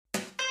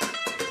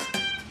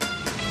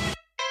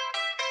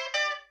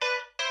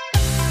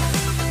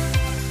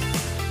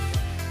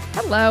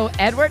Hello,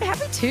 Edward.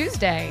 Happy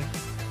Tuesday.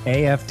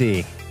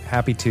 AFD.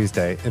 Happy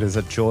Tuesday. It is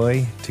a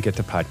joy to get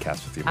to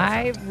podcast with you.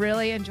 I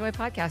really enjoy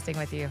podcasting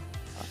with you.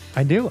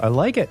 I do. I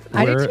like it.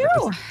 I do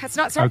too. It's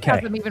not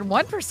sarcasm, even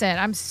 1%.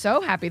 I'm so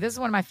happy. This is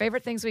one of my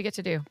favorite things we get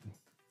to do.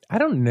 I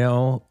don't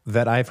know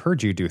that I've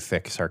heard you do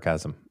thick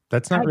sarcasm.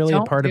 That's not really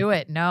a part of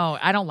it. No,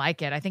 I don't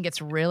like it. I think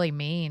it's really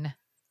mean.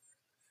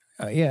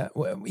 Yeah.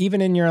 Well, even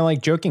in your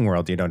like joking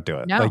world, you don't do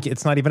it. No. Like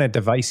it's not even a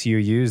device you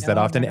use that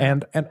often. No.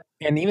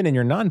 And even in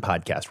your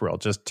non-podcast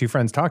world, just two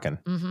friends talking.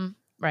 Mm-hmm.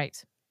 Right.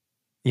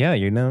 Yeah.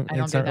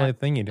 It's not really a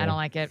thing you do. I don't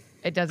like it.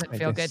 It doesn't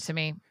feel good to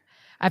me.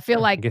 I feel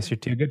like I guess you're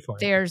too good for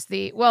it. There's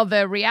the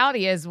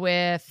reality is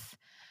with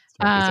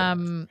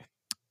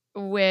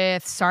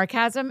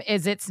sarcasm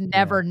is it's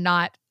never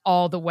not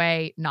all the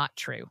way not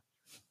true.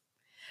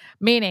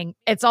 Meaning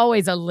it's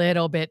always a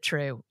little bit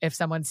true if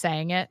someone's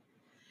saying it.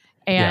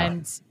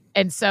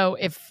 And so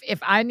if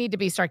I need to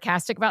be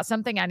sarcastic about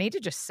something, I need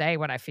to just say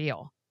what I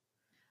feel.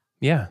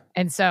 Yeah.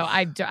 And so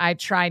I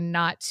try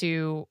not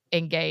to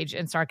engage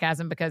in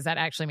sarcasm because that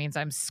actually means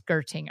I'm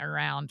skirting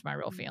around my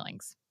real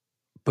feelings.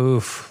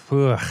 Boof.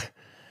 Ugh.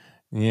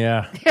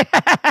 Yeah.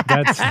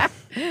 That's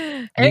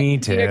me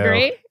too. Do you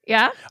agree?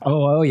 Yeah.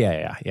 Oh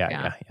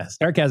yeah.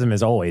 Sarcasm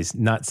is always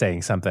not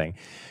saying something.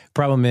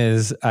 Problem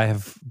is I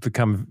have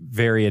become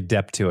very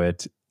adept to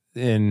it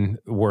in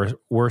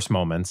worse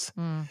moments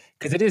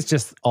because it is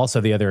just also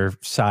the other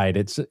side.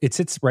 It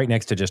sits right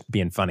next to just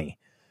being funny,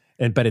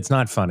 but it's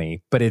not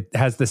funny, but it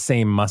has the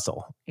same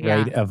muscle,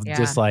 right? Of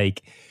just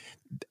like,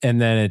 and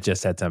then it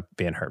just ends up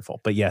being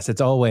hurtful. But yes, it's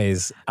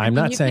always, I'm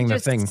not saying the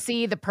thing.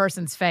 See the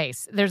person's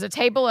face. There's a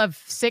table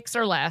of 6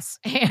 or less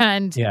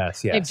and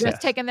they've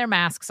just taken their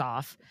masks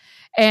off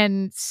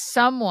and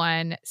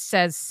someone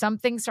says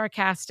something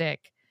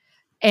sarcastic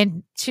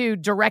and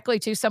directly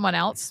to someone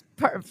else.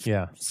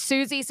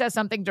 Susie says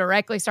something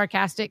directly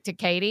sarcastic to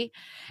Katie,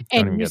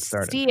 and you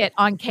see it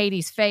on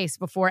Katie's face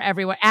before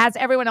everyone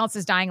else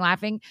is dying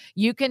laughing.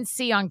 You can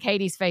see on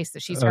Katie's face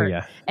that she's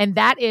hurt. And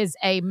that is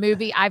a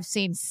movie I've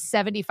seen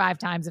 75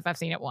 times if I've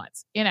seen it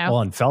once. You know,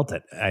 well, and felt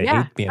it. I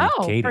hate being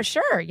Katie. For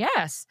sure,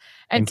 yes.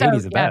 And so,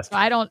 Katie's the best. So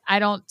I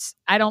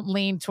don't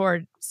lean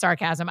toward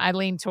sarcasm. I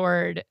lean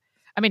toward.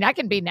 I mean, I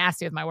can be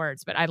nasty with my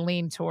words, but I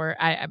lean toward.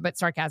 But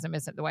sarcasm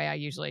isn't the way I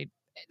usually.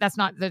 That's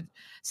not the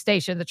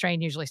station the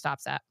train usually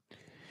stops at.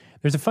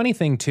 There's a funny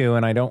thing too,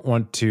 and I don't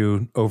want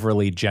to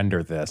overly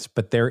gender this,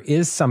 but there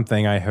is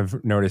something I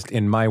have noticed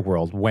in my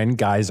world when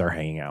guys are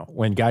hanging out,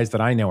 when guys that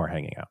I know are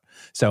hanging out.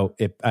 So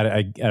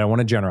I don't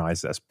want to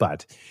generalize this,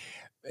 but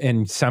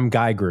in some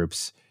guy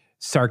groups,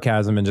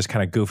 sarcasm and just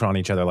kind of goofing on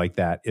each other like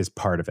that is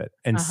part of it.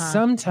 And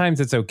sometimes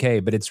it's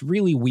okay, but it's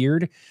really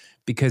weird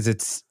because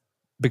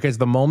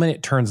the moment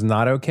it turns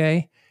not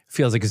okay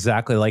feels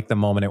exactly like the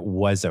moment it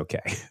was okay.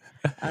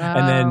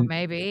 And then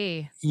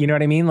maybe, you know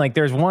what I mean? Like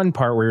there's one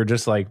part where you're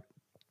just like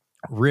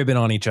ribbing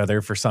on each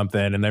other for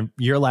something and then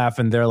you're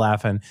laughing, they're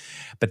laughing,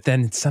 but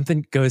then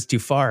something goes too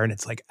far and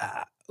it's like,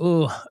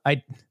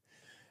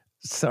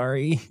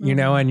 sorry, you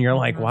know, and you're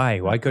like,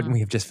 why couldn't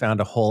we have just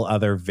found a whole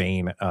other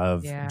vein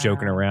of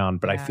joking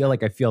around? But I feel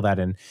like I feel that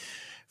in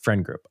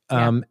friend group.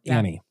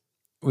 Annie,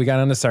 we got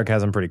into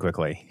sarcasm pretty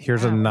quickly.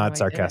 Here's a not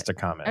sarcastic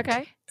comment.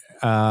 Okay.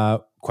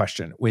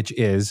 Question, which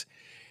is,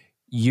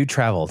 you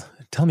traveled.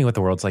 Tell me what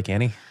the world's like,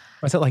 Annie.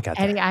 What's it like out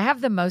there? Eddie, I have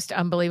the most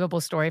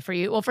unbelievable story for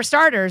you. Well, for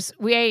starters,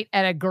 we ate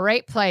at a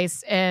great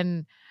place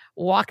in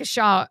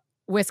Waukesha,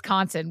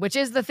 Wisconsin, which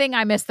is the thing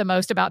I miss the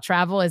most about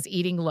travel is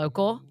eating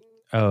local.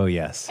 Oh,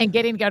 yes. And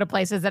getting to go to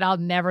places that I'll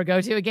never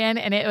go to again.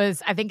 And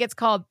I think it's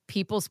called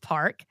People's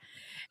Park.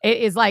 It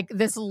is like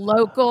this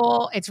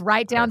local, it's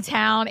right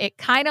downtown. It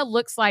kind of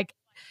looks like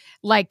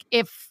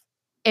if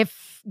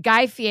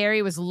Guy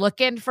Fieri was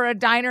looking for a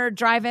diner,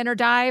 drive-in or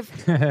dive,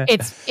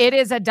 it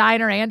is a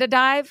diner and a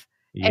dive.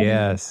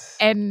 Yes.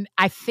 And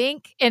I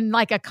think in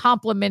like a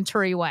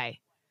complimentary way.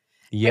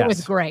 Yes. It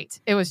was great.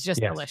 It was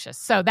just delicious.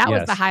 So that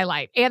was the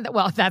highlight. And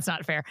that's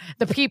not fair.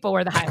 The people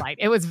were the highlight.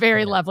 It was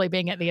very lovely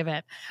being at the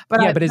event.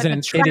 But it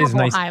is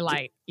nice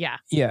highlight. Yeah.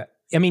 Yeah.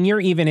 I mean, you're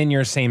even in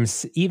your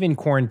even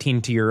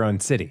quarantined to your own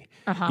city.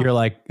 You're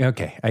like,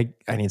 okay,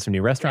 I need some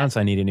new restaurants.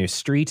 I need a new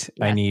street.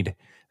 I need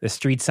the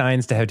street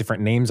signs to have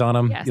different names on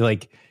them. Yes.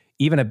 Like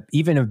even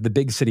the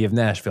big city of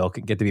Nashville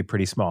could get to be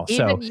pretty small.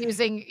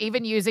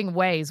 Even using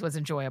Waze was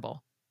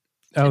enjoyable.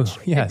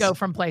 To go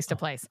from place to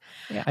place.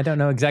 Yeah. I don't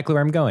know exactly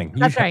where I'm going.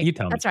 You tell me.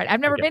 That's right. I've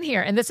never been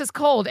here, and this is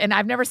cold, and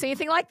I've never seen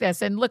anything like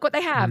this. And look what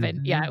they have.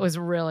 And it was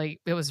really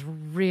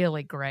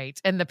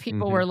great. And the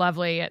people were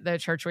lovely at the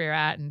church we were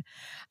at. And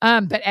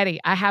but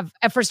Eddie, I have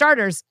for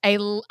starters,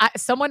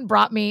 someone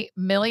brought me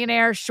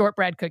Millionaire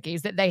shortbread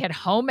cookies that they had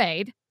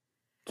homemade.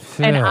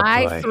 And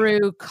I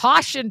threw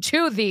caution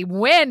to the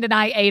wind and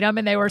I ate them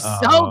and they were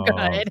so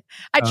good.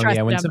 I trust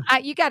them.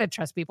 You got to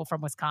trust people from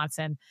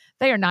Wisconsin.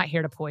 They are not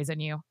here to poison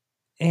you.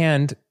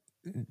 And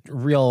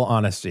real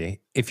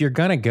honesty, if you're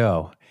going to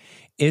go,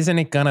 isn't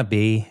it going to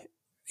be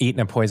eating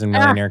a poison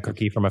millionaire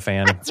cookie from a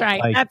fan. That's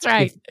right. That's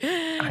right.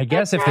 I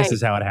guess if this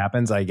is how it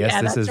happens, I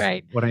guess this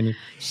is what I need.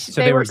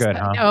 So they were good,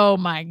 huh? Oh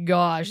my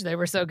gosh, they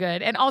were so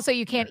good. And also,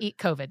 you can't eat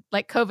COVID.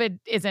 Like COVID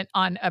isn't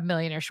on a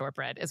millionaire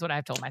shortbread, is what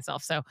I've told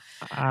myself. So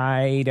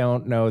I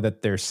don't know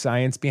that there's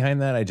science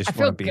behind that. I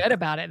feel good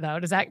about it though.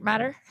 Does that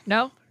matter?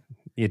 No.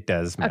 It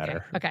does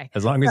matter. Okay.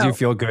 As long as you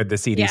feel good, the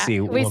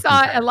CDC we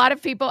saw a lot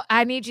of people.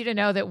 I need you to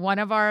know that one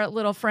of our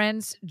little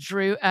friends,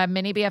 Drew,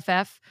 mini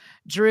BFF,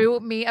 drew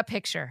me a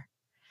picture.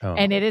 Oh.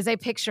 And it is a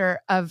picture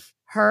of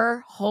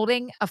her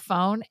holding a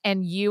phone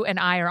and you and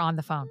I are on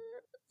the phone.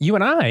 You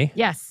and I?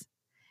 Yes.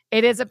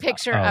 It is a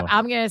picture of,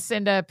 I'm going to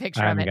send a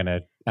picture of it.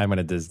 I'm going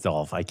to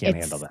dissolve. I can't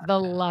handle that. It's the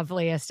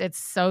loveliest. It's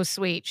so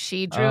sweet.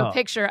 She drew a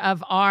picture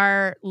of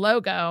our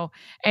logo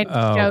and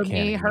showed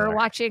me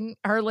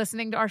her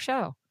listening to our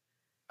show.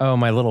 Oh,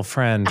 my little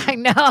friend. I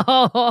know.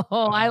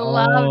 I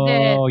loved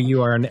it. Oh,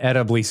 you are an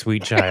edibly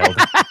sweet child.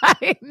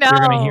 I know.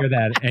 You're going to hear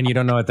that, and you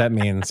don't know what that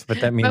means, but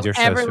that means you're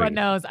so sweet. Everyone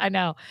knows. I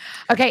know.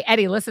 Okay,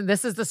 Eddie, listen,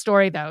 this is the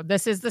story, though.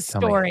 This is the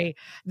story.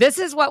 This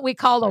is what we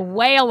call a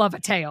whale of a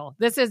tale.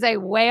 This is a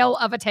whale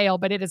of a tale,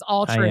 but it is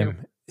all true. I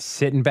am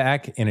sitting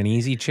back in an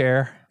easy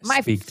chair.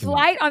 My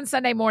flight on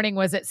Sunday morning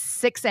was at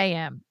 6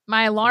 a.m.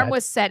 My alarm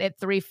was set at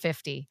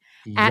 3:50.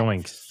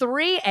 Yoinks. At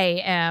 3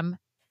 a.m.,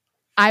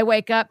 I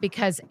wake up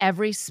because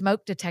every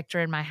smoke detector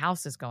in my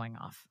house is going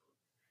off.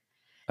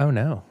 Oh,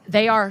 no.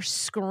 They are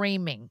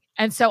screaming.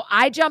 And so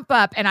I jump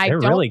up and They're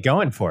really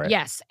going for it.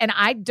 Yes. And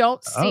I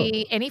don't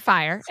see any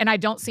fire and I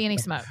don't see any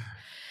smoke.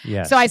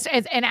 Yes. So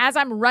as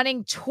I'm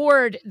running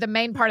toward the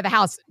main part of the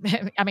house,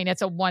 I mean,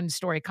 it's a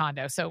 1-story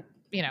condo. So,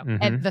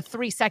 at the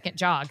 3-second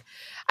jog,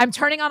 I'm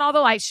turning on all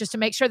the lights just to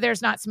make sure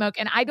there's not smoke.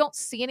 And I don't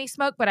see any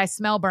smoke, but I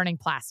smell burning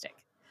plastic.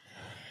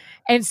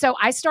 And so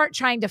I start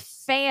trying to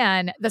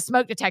fan the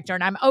smoke detector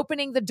and I'm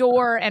opening the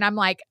door and I'm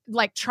like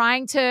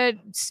trying to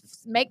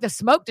make the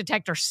smoke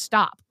detector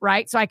stop,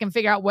 right? So I can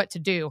figure out what to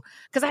do.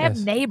 Because I have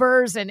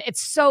neighbors and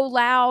it's so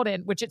loud,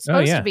 and which it's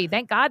supposed to be.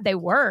 Thank God they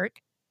work.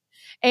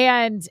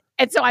 And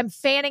so I'm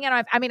fanning it.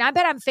 I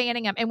bet I'm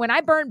fanning them. And when I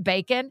burn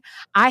bacon,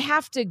 I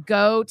have to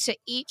go to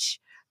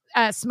each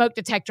smoke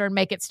detector and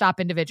make it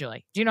stop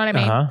individually. Do you know what I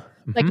mean?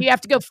 Mm-hmm. Like you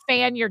have to go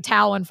fan your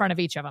towel in front of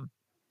each of them.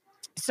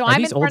 So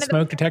I'm these in front old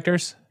smoke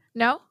detectors?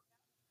 No?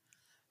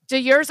 Do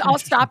yours all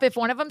stop if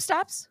one of them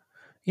stops?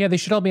 Yeah, they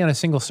should all be on a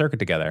single circuit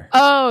together.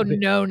 Oh,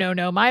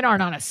 no. Mine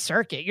aren't on a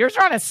circuit. Yours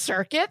are on a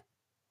circuit?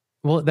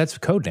 Well, that's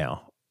code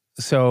now.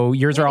 So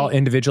yours are all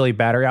individually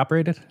battery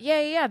operated?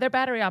 Yeah. They're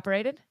battery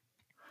operated.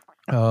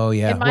 Oh,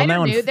 yeah. And mine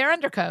are new. They're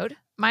under code.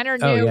 Mine are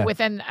new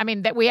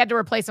that we had to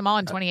replace them all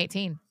in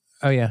 2018.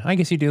 Oh, yeah. I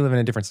guess you do live in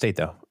a different state,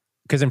 though.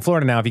 Because in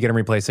Florida now, if you get them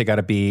replaced, they got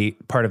to be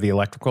part of the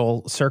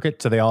electrical circuit.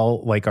 So they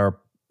all are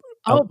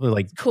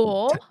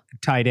cool.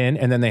 Tied in,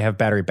 and then they have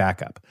battery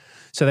backup.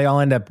 So they all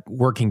end up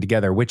working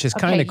together, which is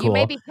kind of cool. You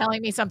may be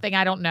telling me something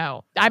I don't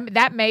know.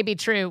 That may be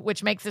true,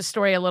 which makes this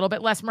story a little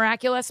bit less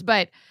miraculous.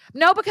 But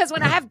no, because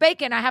when I have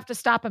bacon, I have to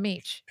stop them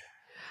each.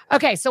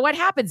 Okay, so what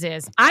happens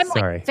is I'm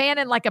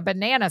fanning like a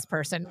bananas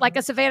person, like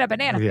a Savannah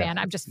banana fan.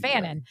 I'm just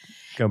fanning.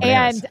 Go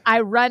bananas. And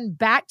I run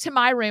back to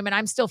my room and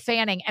I'm still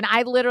fanning. And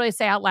I literally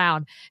say out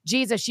loud,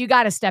 Jesus, you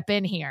got to step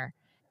in here.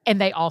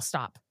 And they all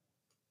stop.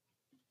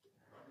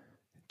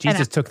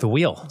 Jesus took the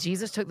wheel.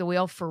 Jesus took the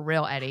wheel for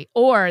real, Eddie.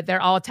 Or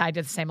they're all tied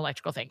to the same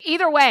electrical thing.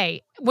 Either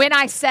way, when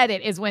I said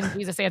it is when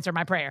Jesus answered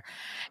my prayer.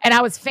 And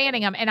I was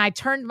fanning them and I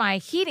turned my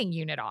heating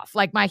unit off.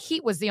 Like my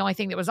heat was the only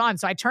thing that was on.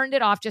 So I turned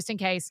it off just in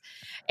case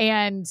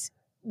and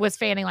was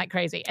fanning like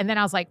crazy. And then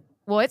I was like,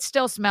 well, it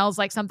still smells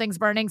like something's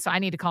burning. So I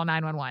need to call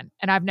 911.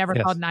 And I've never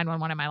called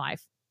 911 in my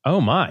life. Oh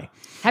my.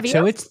 Have you?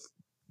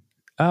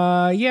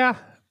 So yeah.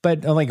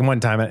 But like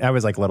one time I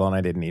was like little and I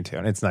didn't need to,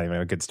 and it's not even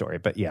a good story.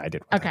 But yeah, I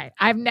did. Okay,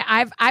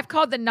 I've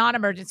called the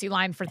non-emergency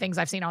line for things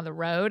I've seen on the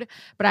road,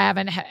 but I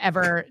haven't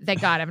ever.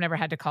 Thank God, I've never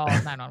had to call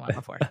 911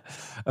 before.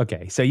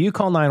 Okay, so you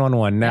call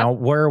 911 now. Yep.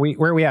 Where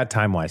are we at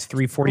time wise?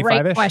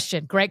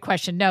 3:45. Great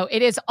question. No,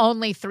 it is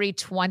only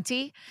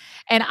 3:20,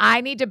 and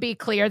I need to be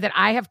clear that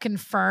I have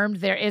confirmed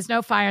there is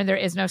no fire and there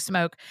is no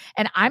smoke,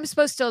 and I'm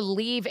supposed to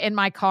leave in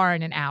my car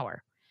in an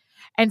hour,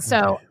 and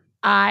so. Okay.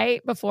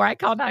 Before I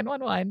call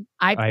 911,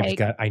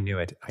 I knew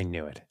it.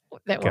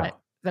 That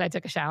I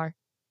took a shower.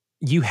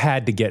 You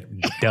had to get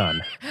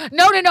done.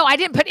 No. I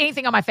didn't put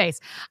anything on my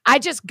face. I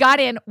just got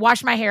in,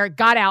 washed my hair,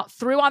 got out,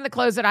 threw on the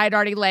clothes that I had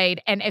already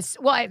laid, and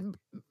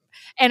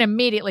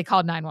immediately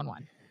called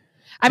 911.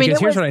 I mean,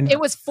 it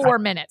was 4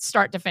 minutes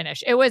start to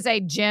finish. It was a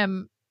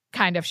gym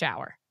kind of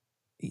shower.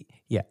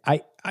 Yeah,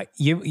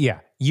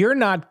 you're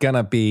not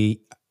gonna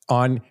be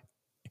on.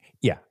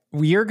 Yeah,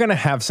 you're gonna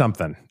have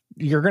something.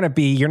 You're not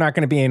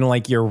going to be in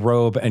like your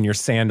robe and your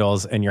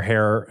sandals and your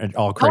hair and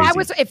all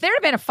crazy. If there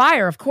had been a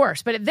fire, of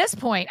course. But at this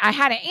point I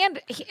had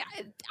it.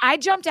 I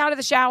jumped out of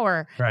the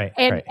shower. Right.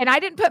 And I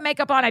didn't put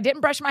makeup on. I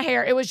didn't brush my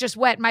hair. It was just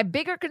wet. My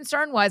bigger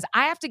concern was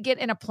I have to get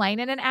in a plane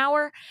in an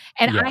hour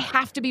and I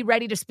have to be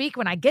ready to speak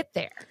when I get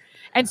there.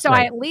 And so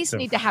I at least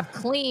need to have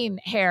clean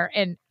hair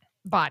and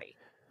body.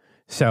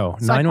 So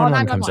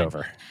 911 comes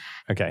over.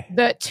 Okay.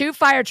 The 2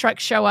 fire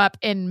trucks show up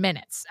in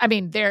minutes. I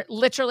mean, they're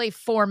literally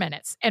 4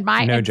 minutes. And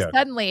joke.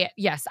 Suddenly,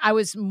 yes, I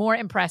was more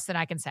impressed than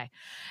I can say.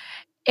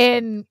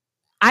 In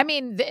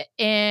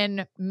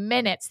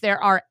minutes,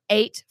 there are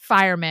 8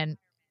 firemen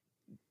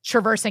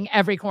traversing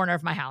every corner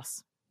of my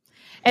house.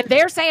 And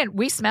they're saying,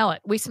 we smell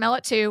it. We smell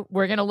it too.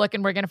 We're going to look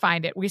and we're going to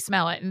find it. We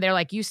smell it. And they're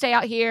like, you stay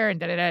out here and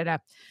da-da-da-da.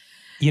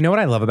 You know what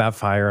I love about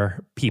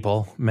fire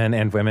people, men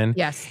and women?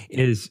 Yes.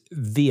 Is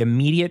the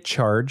immediate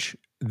charge.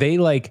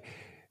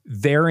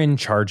 They're in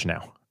charge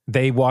now.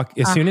 They walk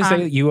as soon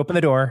as you open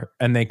the door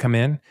and they come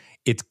in,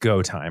 it's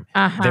go time.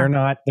 They're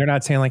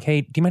not saying like,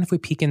 hey, do you mind if we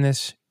peek in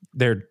this?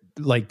 They're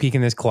like peek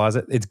in this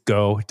closet. It's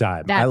go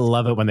time. I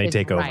love it when they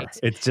take over.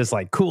 It's just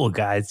like, cool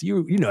guys,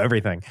 you know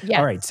everything. Yes,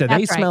 all right. So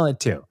they smell it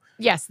too.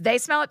 Yes, they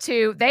smell it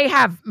too. They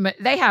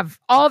have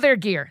all their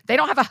gear. They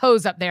don't have a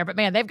hose up there, but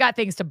man, they've got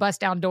things to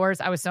bust down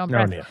doors. I was so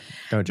impressed.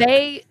 Don't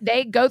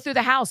they go through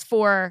the house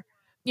for,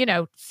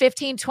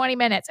 15, 20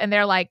 minutes and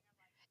they're like,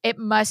 it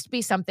must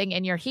be something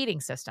in your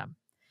heating system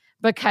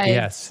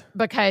because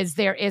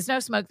there is no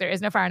smoke, there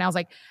is no fire. And I was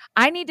like,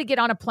 I need to get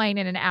on a plane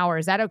in an hour.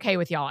 Is that okay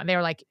with y'all? And they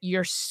were like,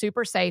 you're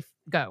super safe.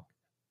 Go.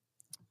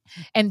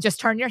 And just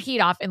turn your heat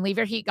off and leave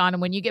your heat on.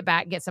 And when you get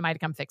back, get somebody to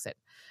come fix it.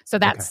 So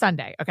that's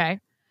Sunday. Okay.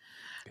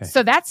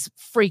 So that's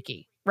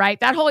freaky, right?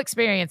 That whole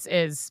experience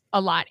is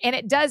a lot. And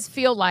it does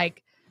feel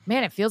like,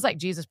 man, it feels like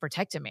Jesus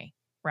protected me,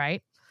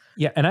 right?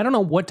 Yeah, and I don't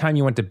know what time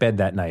you went to bed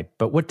that night,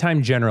 but what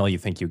time generally you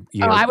think you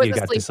I was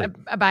got to sleep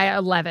by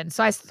 11.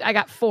 So I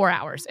got 4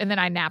 hours, and then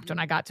I napped when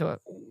I got to it.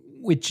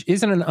 Which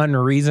isn't an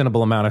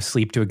unreasonable amount of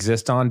sleep to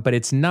exist on, but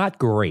it's not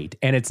great.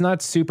 And it's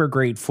not super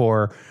great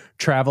for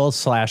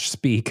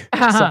travel/speak.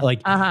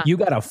 You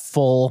got a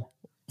full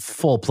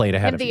plate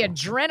ahead of you. And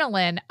the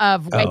adrenaline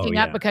of waking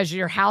up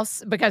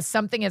because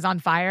something is on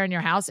fire in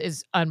your house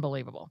is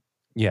unbelievable.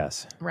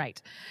 Yes.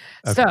 Right.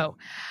 Okay. So,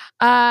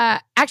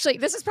 actually,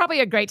 this is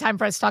probably a great time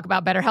for us to talk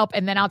about BetterHelp,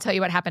 and then I'll tell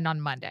you what happened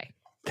on Monday.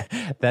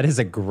 That is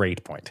a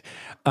great point.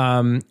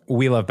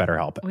 We love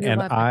BetterHelp.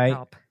 And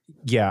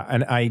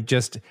I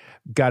just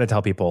got to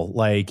tell people,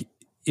 like,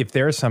 if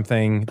there's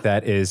something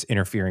that is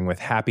interfering with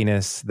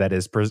happiness, that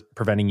is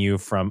preventing you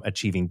from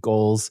achieving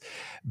goals,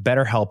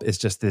 BetterHelp is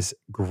just this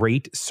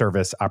great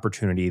service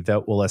opportunity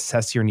that will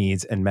assess your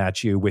needs and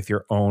match you with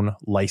your own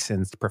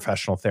licensed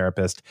professional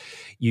therapist.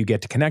 You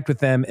get to connect with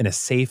them in a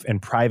safe and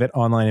private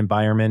online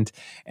environment,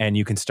 and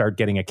you can start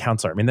getting a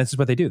counselor. I mean, this is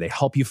what they do. They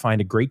help you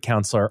find a great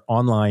counselor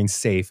online,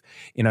 safe,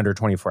 in under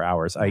 24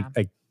 hours. Yeah.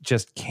 I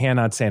just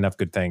cannot say enough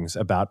good things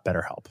about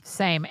BetterHelp.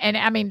 Same. And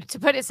I mean, to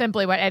put it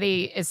simply, what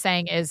Eddie is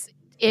saying is,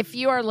 if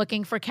you are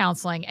looking for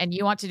counseling and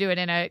you want to do it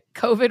in a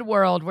COVID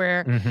world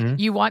where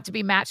you want to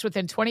be matched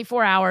within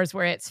 24 hours,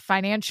 where it's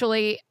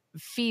financially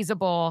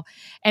feasible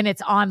and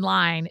it's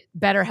online,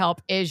 BetterHelp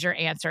is your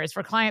answer. It's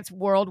for clients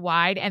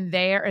worldwide, and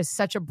there is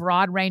such a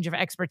broad range of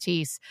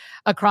expertise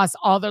across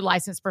all their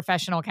licensed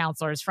professional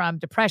counselors, from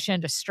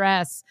depression to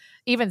stress,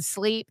 even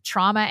sleep,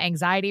 trauma,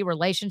 anxiety,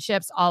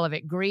 relationships, all of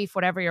it, grief,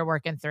 whatever you're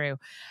working through.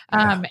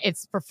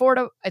 It's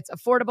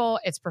affordable,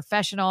 it's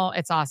professional,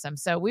 it's awesome.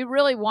 So we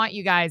really want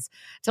you guys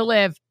to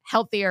live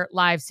healthier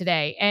lives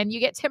today. And you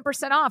get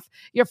 10% off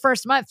your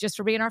first month just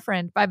for being our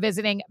friend by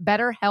visiting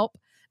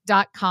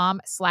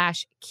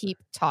BetterHelp.com/keep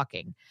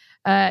talking.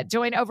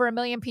 Join over 1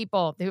 million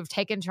people who've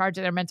taken charge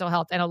of their mental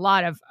health, and a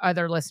lot of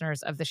other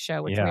listeners of the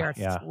show, which we are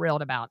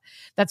thrilled about.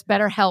 That's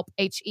BetterHelp,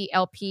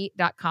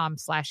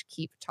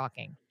 HELP.com/keep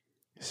talking.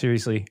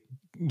 Seriously,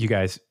 you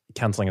guys,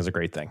 counseling is a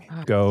great thing.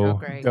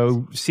 Go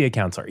see a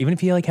counselor. Even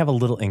if you have a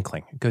little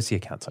inkling, go see a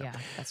counselor. Yeah,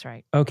 that's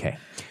right. Okay.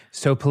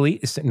 So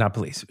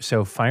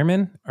So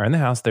firemen are in the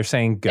house. They're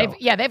saying go.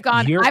 They've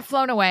gone. I've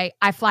flown away.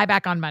 I fly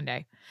back on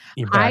Monday.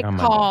 I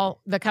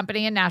call the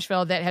company in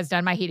Nashville that has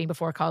done my heating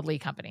before, called Lee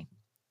Company.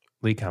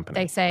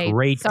 They say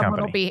great someone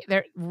company.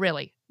 they're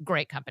really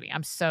great company.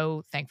 I'm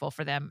so thankful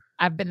for them.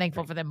 I've been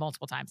thankful for them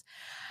multiple times.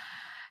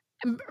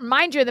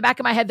 Mind you, in the back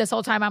of my head this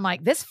whole time, I'm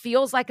like, this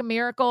feels like a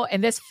miracle.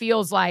 And this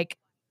feels like,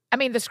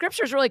 the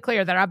scripture is really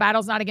clear that our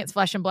battle's not against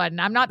flesh and blood.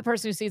 And I'm not the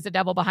person who sees the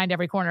devil behind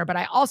every corner, but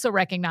I also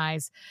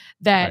recognize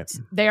that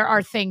there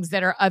are things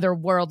that are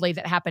otherworldly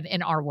that happen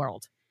in our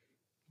world.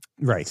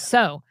 Right.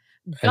 So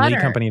Gunner, and Lee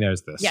Company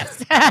knows this.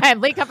 Yes.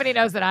 And Lee Company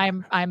knows that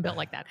I'm built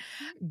like that.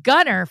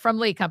 Gunner from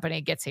Lee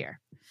Company gets here.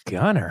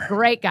 Gunner.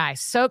 Great guy.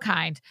 So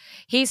kind.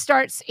 He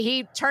turns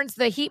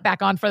the heat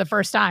back on for the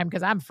first time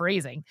because I'm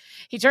freezing.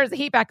 He turns the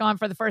heat back on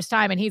for the first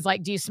time and he's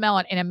like, do you smell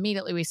it? And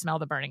immediately we smell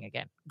the burning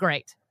again.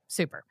 Great.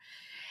 Super.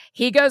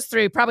 He goes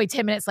through probably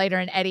 10 minutes later,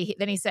 and Eddie,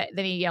 then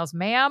he yells,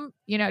 ma'am,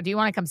 do you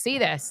want to come see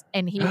this?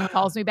 And he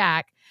calls me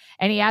back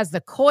and he has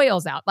the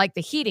coils out, like the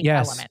heating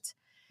element.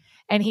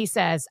 And he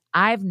says,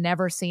 I've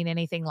never seen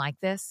anything like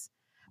this,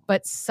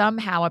 but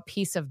somehow a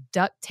piece of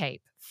duct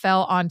tape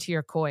fell onto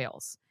your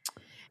coils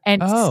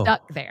and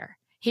stuck there.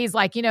 He's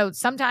like,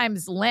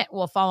 sometimes lint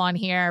will fall on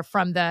here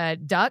from the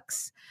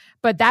ducts,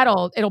 but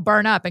it'll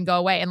burn up and go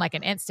away in like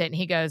an instant. And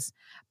he goes,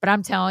 but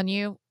I'm telling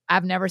you,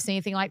 I've never seen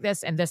anything like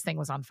this. And this thing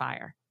was on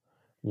fire.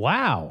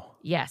 Wow.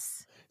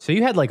 Yes. So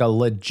you had like a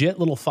legit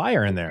little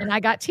fire in there. And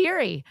I got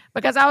teary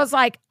because I was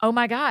like, oh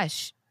my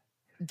gosh,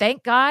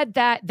 thank God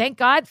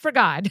for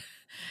God.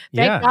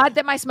 Thank God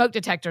that my smoke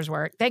detectors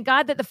work. Thank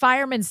God that the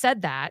firemen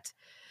said that.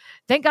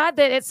 Thank God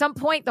that at some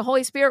point the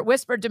Holy Spirit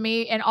whispered to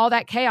me in all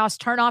that chaos,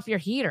 turn off your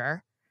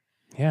heater.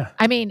 Yeah.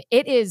 I mean,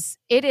 it is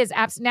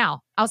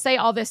now, I'll say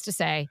all this to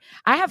say,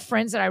 I have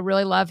friends that I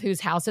really love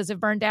whose houses have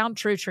burned down.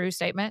 True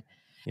statement.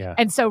 Yeah.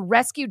 And so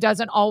rescue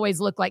doesn't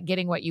always look like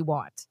getting what you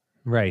want.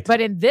 Right.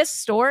 But in this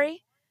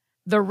story,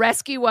 the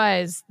rescue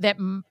was that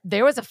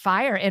there was a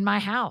fire in my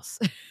house.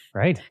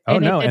 Right. Oh,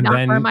 and no. It did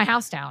not burn my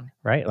house down.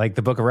 Right. Like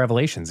the book of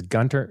Revelations,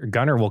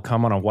 Gunner will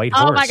come on a white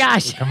horse. Oh my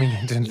gosh. Coming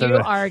you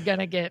are going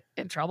to get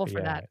in trouble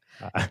for that.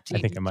 I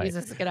think I might.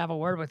 Jesus is going to have a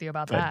word with you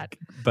about that.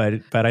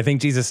 But I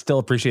think Jesus still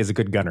appreciates a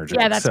good Gunner joke.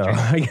 Yeah, that's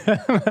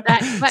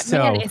true.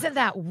 Man, isn't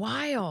that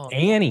wild?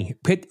 Annie.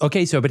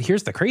 Okay. So, but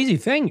here's the crazy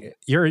thing.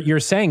 You're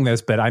saying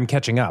this, but I'm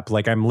catching up.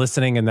 Like I'm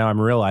listening and now I'm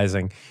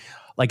realizing,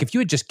 like if you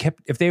had just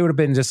if they would have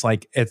been just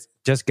like, it's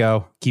just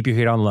go, keep your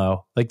heat on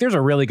low. Like there's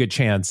a really good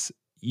chance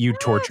you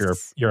torture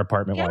your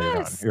apartment while you're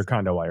gone, your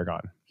condo while you're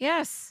gone.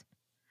 Yes.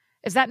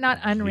 Is that not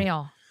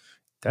unreal?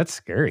 That's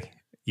scary.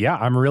 Yeah.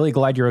 I'm really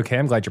glad you're okay.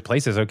 I'm glad your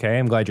place is okay.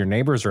 I'm glad your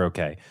neighbors are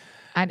okay.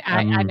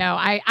 I know.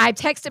 I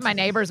texted my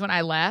neighbors when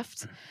I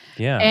left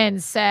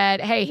and said,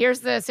 hey,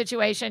 here's the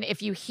situation.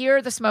 If you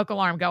hear the smoke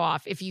alarm go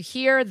off, if you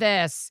hear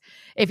this,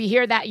 if you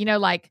hear that,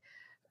 like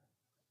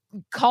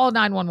call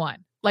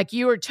 911. Like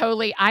you are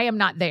totally, I am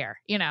not there,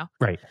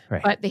 Right.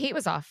 But the heat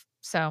was off.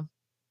 So.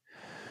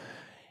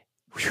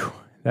 Whew.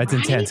 That's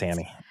intense,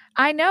 Annie.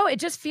 I know. It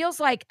just feels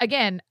like,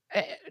 again,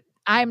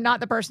 I'm not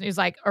the person who's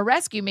like, a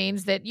rescue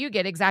means that you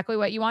get exactly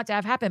what you want to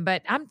have happen.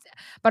 But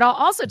I'll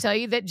also tell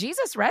you that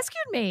Jesus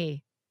rescued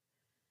me.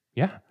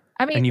 Yeah.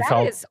 I mean,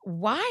 that is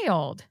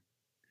wild.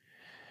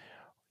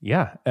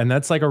 Yeah. And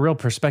that's like a real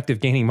perspective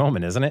gaining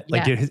moment, isn't it?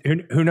 Like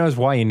who knows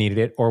why you needed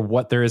it or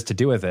what there is to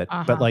do with it.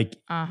 But like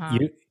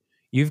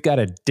you've got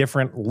a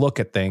different look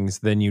at things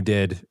than you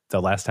did the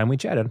last time we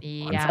chatted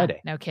on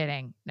Friday. No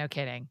kidding.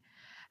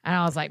 And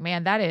I was like,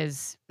 man, that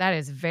is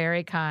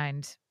very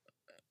kind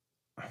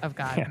of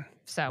God. Man,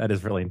 so that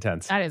is really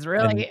intense. That is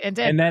really intense.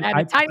 And then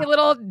a tiny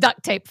little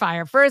duct tape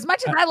fire. For as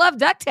much as I love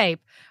duct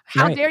tape,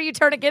 how dare you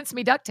turn against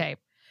me duct tape?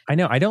 I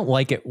know. I don't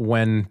like it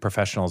when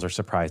professionals are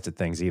surprised at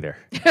things either.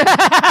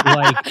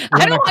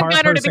 I don't want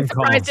Gunner to be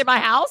surprised in my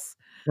house.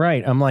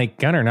 Right. I'm like,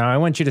 Gunner, now I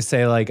want you to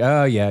say like,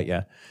 oh,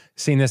 yeah.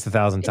 Seen this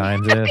 1,000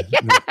 times.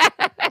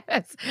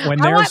 Yes. When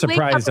they're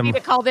surprised, I'm to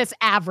call this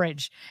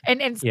average.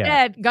 And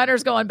instead,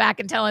 Gunner's going back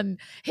and telling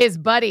his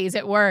buddies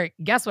at work,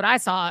 guess what I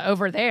saw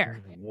over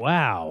there?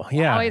 Wow.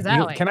 Yeah. Always.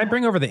 Can I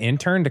bring over the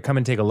intern to come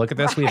and take a look at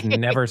this? Right. We have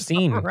never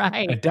seen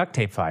a duct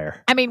tape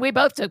fire. I mean, we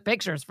both took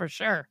pictures for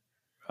sure.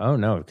 Oh,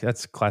 no.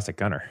 That's classic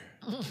Gunner.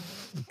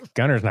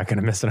 Gunner's not going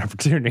to miss an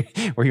opportunity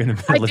where you're in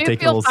the middle of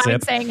taking a little sip. I do feel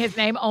fine saying his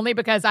name only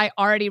because I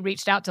already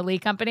reached out to Lee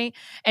Company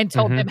and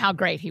told them how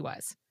great he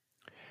was.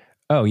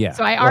 Oh, yeah.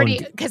 So I already,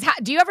 because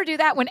do you ever do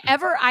that?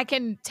 Whenever I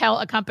can tell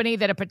a company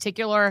that a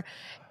particular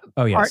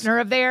partner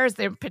of theirs,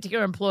 their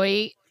particular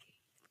employee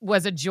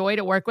was a joy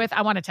to work with,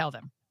 I want to tell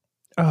them.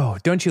 Oh,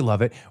 don't you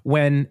love it?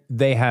 When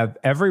they have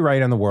every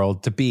right in the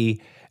world to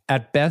be,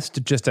 at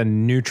best, just a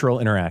neutral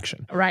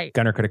interaction. Right.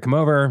 Gunner could have come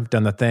over,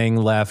 done the thing,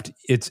 left.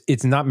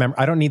 It's not,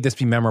 I don't need this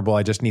to be memorable.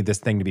 I just need this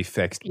thing to be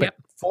fixed. Yep.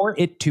 But for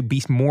it to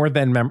be more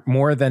than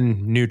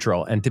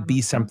neutral and to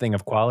be something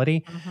of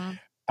quality,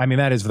 I mean,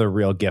 that is the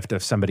real gift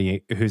of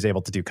somebody who's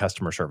able to do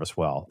customer service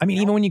well. I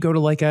mean, even when you go to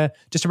like a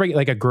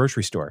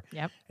grocery store,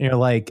 and you're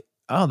like,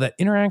 oh, that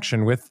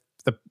interaction with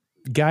the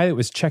guy that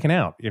was checking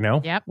out,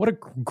 what a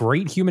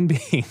great human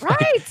being.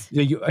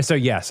 Right. So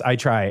yes, I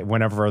try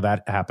whenever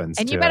that happens.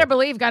 And you better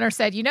believe Gunner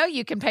said,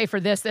 you can pay for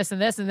this, this, and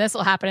this, and this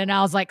will happen. And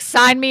I was like,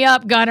 sign me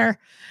up, Gunner.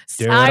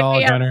 Sign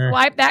me up. Gunner.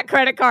 Swipe that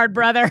credit card,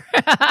 brother.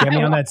 Get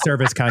me on that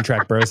service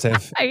contract,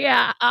 Broseph.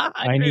 Yeah,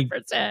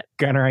 100%.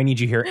 Gunner, I need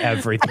you here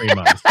every 3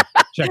 months.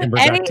 Checking for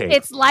duct tape.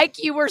 It's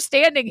like you were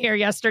standing here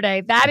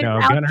yesterday. That is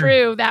how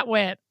true that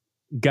went.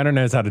 Gunner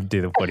knows how to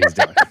do what he's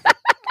doing.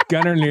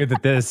 Gunner knew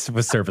that this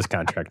was service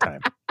contract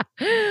time.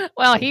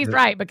 Well, he's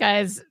right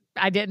because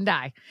I didn't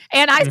die.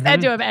 And I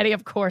said to him, Eddie,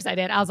 of course I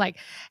did. I was like,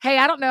 hey,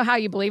 I don't know how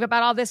you believe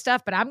about all this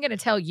stuff, but I'm going to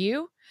tell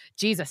you,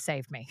 Jesus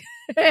saved me.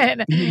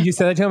 And you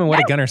said that to him, and what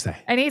did Gunner say?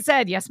 And he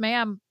said, yes,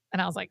 ma'am.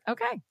 And I was like,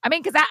 okay. I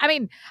mean, because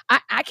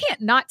I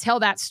can't not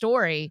tell that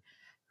story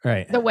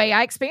the way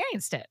I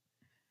experienced it.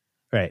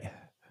 Right.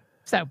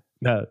 So.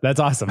 No, that's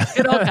awesome.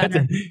 Good old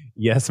Gunner.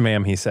 Yes,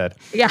 ma'am, he said.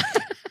 Yeah.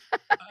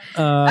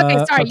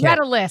 Okay, sorry. You had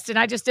a list, and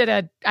I did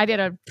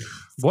a.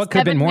 What could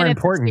have been more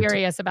important?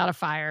 Serious about a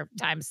fire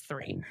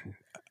 ×3.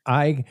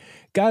 I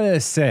gotta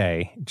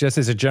say, just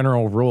as a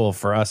general rule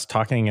for us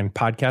talking and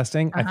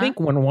podcasting, I think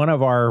when one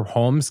of our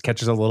homes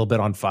catches a little bit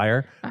on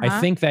fire,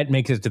 I think that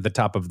makes it to the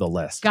top of the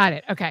list. Got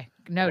it. Okay.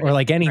 Noted. Or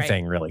like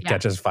anything really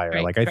catches fire.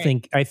 Great, like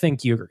I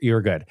think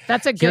you're good.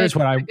 That's a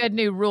good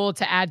new rule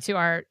to add to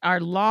our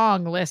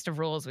long list of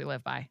rules we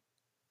live by.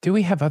 Do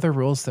we have other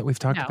rules that we've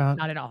talked about?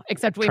 Not at all.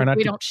 Except we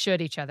don't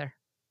shoot each other.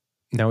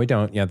 No, we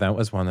don't. Yeah, that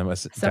was one that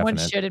was Someone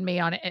definite. shitted me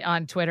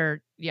on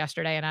Twitter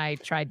yesterday, and I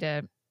tried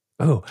to.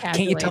 Oh, can't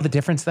you tell the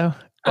difference though?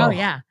 Oh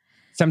yeah.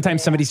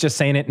 Sometimes somebody's just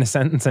saying it in a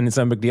sentence and it's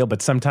no big deal,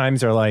 but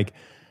sometimes they're like,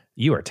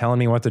 "You are telling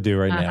me what to do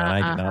right now,"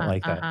 and I do not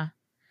like that.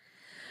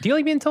 Do you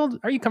like being told?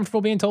 Are you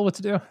comfortable being told what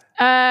to do?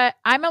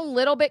 I'm a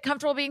little bit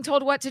comfortable being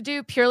told what to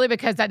do, purely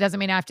because that doesn't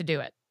mean I have to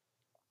do it.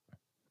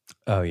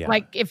 Oh yeah.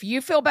 Like if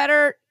you feel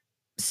better,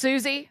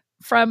 Susie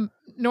from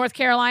North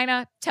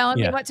Carolina,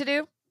 telling me what to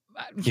do,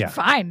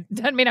 fine.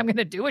 Doesn't mean I'm going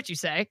to do what you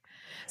say.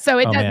 So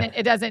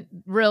it doesn't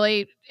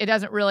really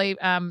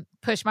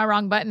push my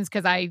wrong buttons,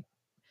 because I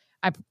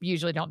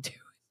usually don't do it.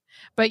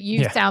 But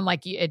you sound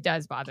like it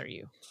does bother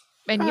you,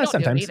 and you don't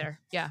sometimes. do it either.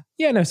 Yeah.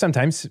 Yeah. No.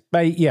 Sometimes.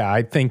 But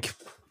I think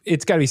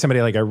it's got to be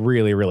somebody like I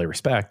really, really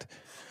respect.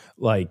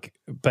 Like,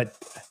 but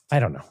I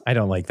don't know. I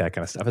don't like that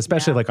kind of stuff,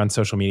 especially like on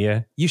social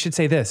media. You should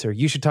say this, or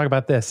you should talk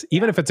about this,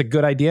 even if it's a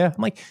good idea.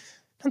 I'm like,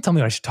 don't tell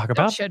me what I should talk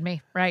about. Should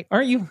me, right?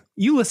 Aren't you?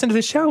 You listen to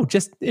the show.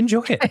 Just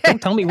enjoy it.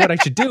 Don't tell me what I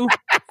should do.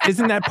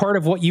 Isn't that part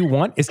of what you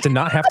want, is to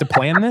not have to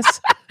plan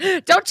this?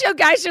 Don't you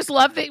guys just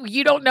love that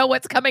you don't know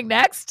what's coming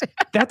next?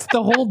 That's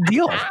the whole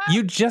deal.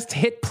 You just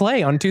hit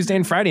play on Tuesday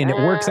and Friday and it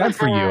works out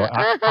for you.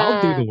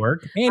 I'll do the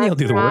work and you'll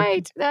do the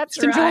work. That's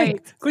just right.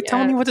 Quit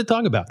telling me what to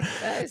talk about.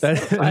 That's so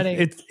funny.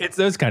 It's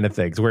those kind of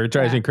things where it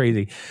drives me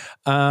crazy.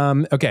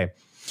 Okay.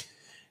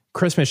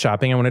 Christmas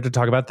shopping. I wanted to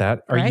talk about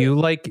that.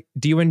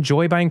 Do you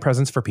enjoy buying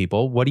presents for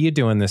people? What are you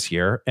doing this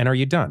year? And are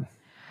you done?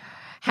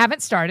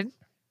 Haven't started.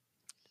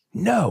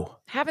 No.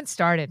 Haven't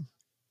started.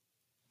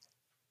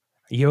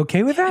 You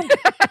okay with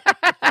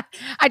that?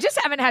 I just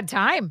haven't had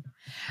time.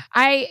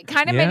 I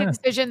kind of made a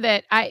decision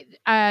that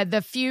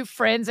the few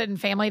friends and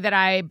family that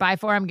I buy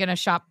for, I'm going to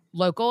shop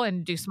local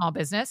and do small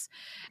business.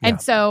 And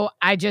so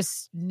I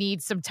just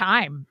need some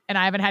time, and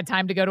I haven't had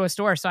time to go to a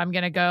store. So I'm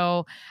going to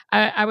go.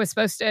 I was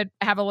supposed to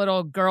have a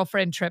little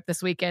girlfriend trip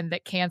this weekend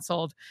that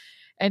canceled.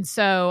 And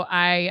so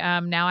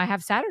now I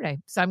have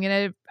Saturday. So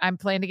I'm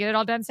planning to get it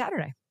all done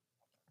Saturday.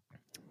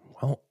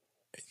 Well,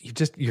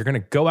 you're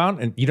going to go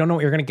out and you don't know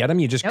what you're going to get them.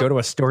 You just go to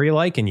a store you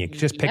like and you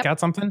just pick out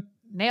something.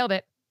 Nailed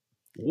it.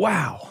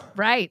 Wow.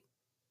 Right.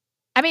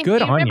 I mean,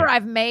 good remember you.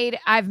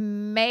 I've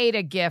made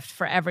a gift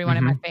for everyone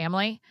in my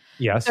family.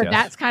 Yes. So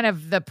that's kind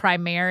of the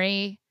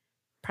primary.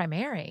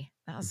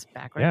 That was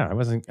backwards. Yeah, I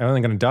wasn't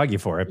going to dog you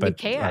for it,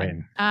 but you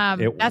can. I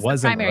mean, that's the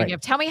primary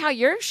gift. Tell me how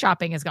your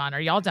shopping has gone.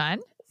 Are y'all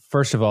done?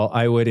 First of all,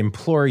 I would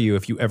implore you,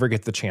 if you ever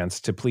get the chance,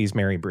 to please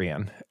marry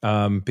Brienne,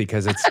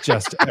 because it's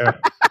just.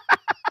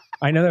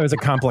 I know that was a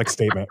complex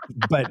statement,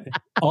 but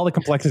all the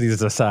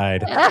complexities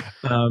aside,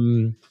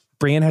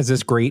 Brienne has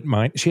this great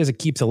mind. She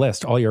keeps a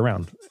list all year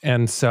round.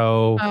 And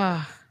so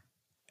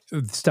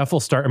stuff will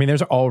start. I mean,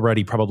 there's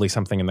already probably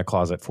something in the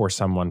closet for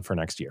someone for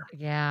next year.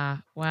 Yeah.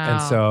 Wow.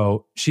 And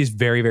so she's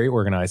very, very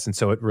organized. And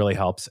so it really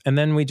helps. And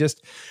then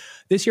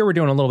this year we're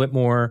doing a little bit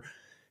more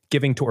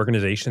giving to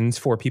organizations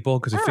for people,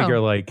 because we figure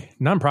like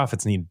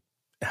nonprofits need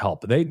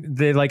help. They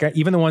like,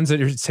 even the ones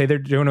that say they're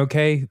doing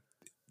okay,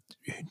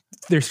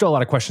 there's still a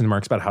lot of question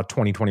marks about how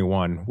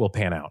 2021 will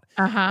pan out.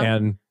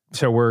 And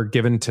so we're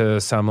given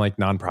to some like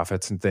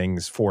nonprofits and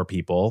things for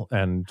people.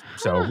 And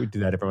so we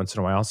do that every once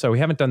in a while. So we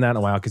haven't done that in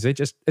a while because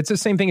it's the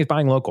same thing as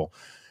buying local.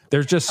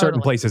 There's just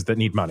certain places that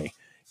need money.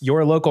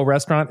 Your local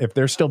restaurant, if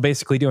they're still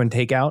basically doing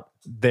takeout,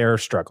 they're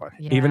struggling.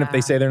 Yeah. Even if they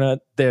say they're not,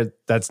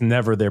 that's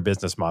never their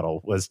business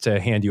model, was to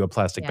hand you a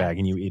plastic bag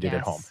and you eat it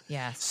at home.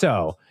 Yes.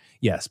 So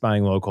yes,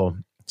 buying local.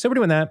 So we're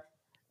doing that.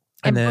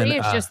 And then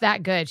Bria's just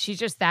that good. She's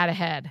just that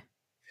ahead.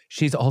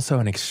 She's also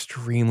an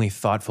extremely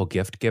thoughtful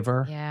gift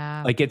giver.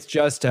 Yeah. Like it's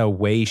just a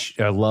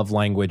love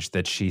language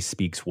that she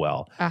speaks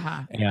well.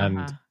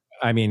 And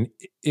I mean,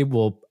 my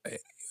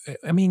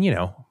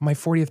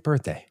 40th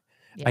birthday,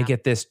 I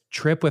get this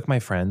trip with my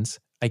friends.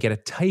 I get a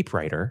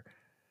typewriter,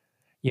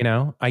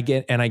 I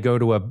go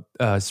to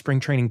a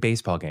spring training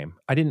baseball game.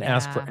 I didn't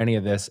ask for any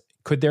of this.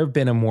 Could there have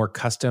been a more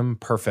custom,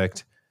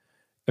 perfect?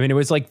 I mean, it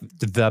was like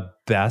the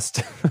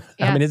best.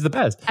 I mean, it's the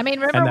best. I mean,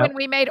 remember when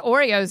we made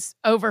Oreos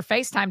over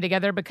FaceTime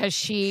together because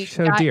she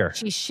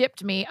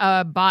shipped me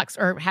a box,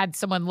 or had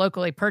someone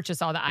locally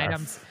purchase all the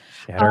items.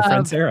 She had her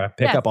friend Sarah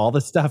pick up all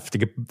the stuff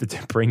to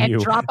bring you.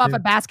 And drop off a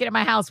basket at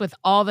my house with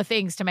all the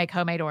things to make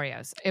homemade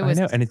Oreos. It was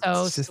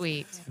so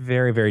sweet.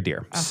 Very, very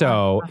dear.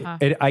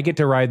 I get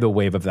to ride the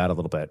wave of that a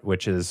little bit,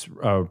 which is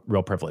a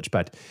real privilege.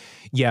 But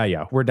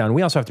yeah, we're done.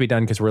 We also have to be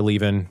done because we're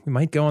leaving. We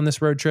might go on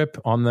this road trip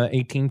on the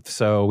 18th.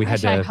 So we had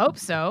to. I hope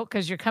so,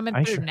 because you're coming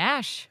through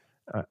Nash.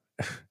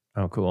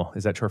 Oh, cool.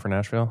 Is that short for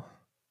Nashville?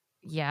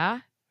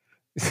 Yeah.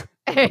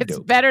 It's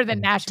better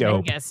than Nash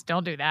Vegas.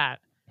 Don't do that.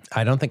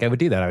 I don't think I would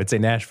do that. I would say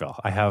Nashville.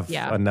 I have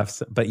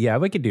enough, but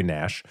we could do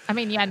Nash. I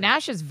mean,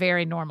 Nash is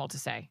very normal to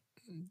say.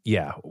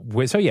 Yeah.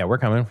 So we're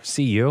coming.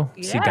 See you.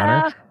 Yeah. See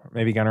Gunner.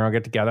 Maybe Gunner will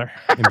get together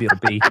and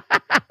be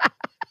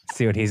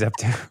see what he's up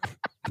to.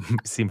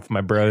 See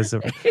my bros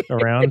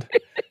around.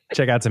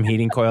 Check out some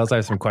heating coils. I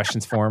have some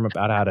questions for him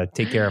about how to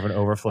take care of an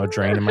overflow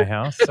drain in my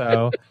house.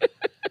 So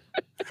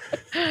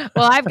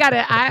Well, I've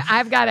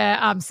got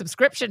a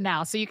subscription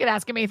now, so you can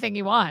ask him anything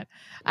you want.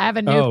 I have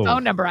a new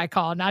phone number I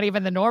call, not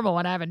even the normal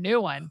one. I have a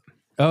new one.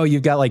 Oh,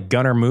 you've got like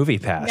Gunner Movie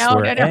Pass,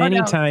 where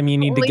anytime you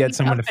need to get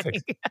someone to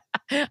fix.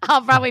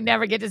 I'll probably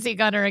never get to see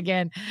Gunner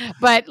again.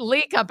 But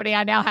Lee Company,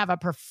 I now have a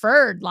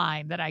preferred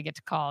line that I get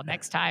to call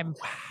next time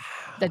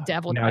the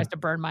devil tries to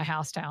burn my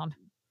house down.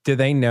 Do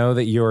they know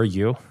that you're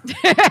you?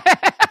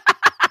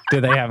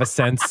 Do they have a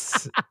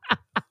sense?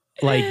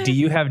 Like, do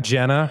you have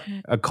Jenna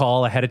a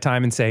call ahead of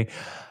time and say,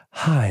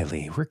 "Hi,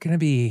 Lee, you're going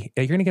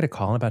to get a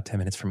call in about 10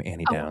 minutes from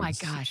Annie Downs." Oh my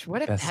gosh.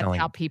 What if that's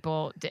how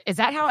people, is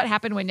that how it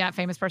happened when that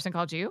famous person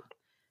called you?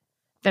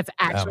 That's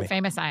actually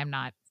famous? I am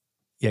not.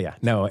 Yeah.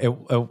 No, it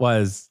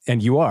was,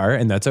 and you are,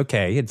 and that's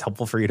okay. It's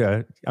helpful for you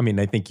to,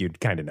 I think you'd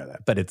kind of know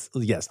that, but it's,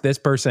 yes, this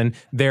person,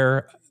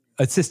 their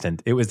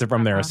assistant, it was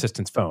from their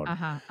assistant's phone.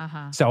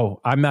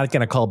 So I'm not going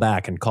to call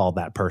back and call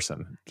that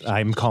person.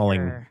 I'm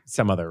calling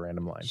some other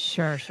random line.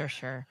 Sure.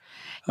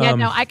 Yeah,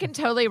 no, I can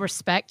totally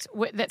respect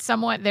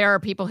that there are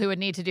people who would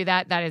need to do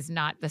that. That is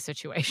not the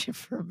situation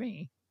for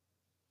me.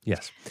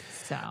 Yes.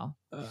 So,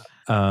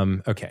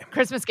 okay.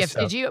 Christmas gifts.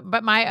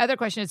 But my other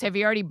question is, have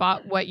you already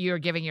bought what you're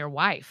giving your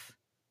wife?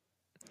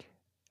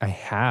 I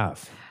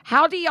have.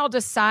 How do y'all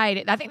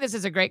decide? I think this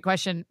is a great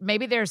question.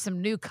 Maybe there's some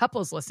new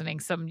couples listening,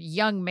 some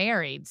young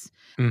marrieds.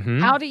 Mm-hmm.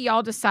 How do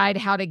y'all decide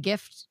how to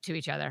gift to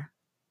each other?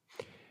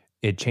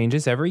 It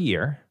changes every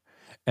year.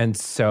 And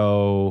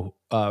so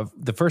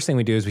the first thing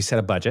we do is we set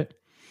a budget.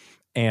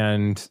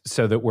 And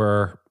so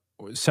that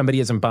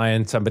somebody isn't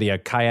buying somebody a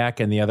kayak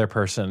and the other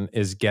person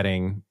is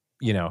getting,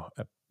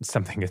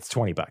 something that's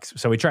 $20.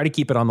 So we try to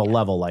keep it on the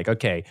level, like,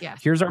 okay,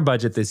 here's our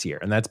budget this year.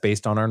 And that's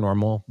based on our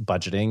normal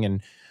budgeting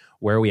and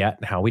where are we at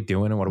and how are we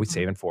doing and what are we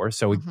saving for.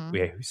 So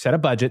we set a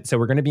budget. So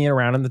we're going to be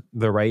around in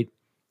the right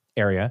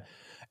area.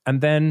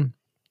 And then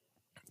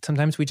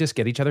sometimes we just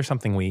get each other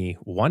something we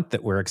want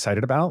that we're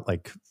excited about,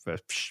 like,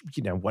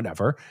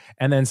 whatever.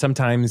 And then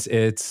sometimes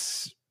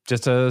it's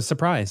just a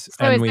surprise.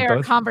 So is there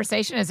a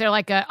conversation? Is there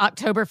like a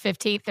October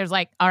 15th? There's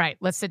like, all right,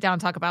 let's sit down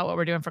and talk about what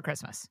we're doing for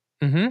Christmas.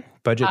 Mm-hmm.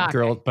 Budget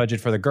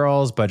for the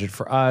girls, budget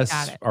for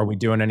us. Are we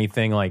doing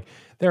anything? Like,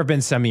 there have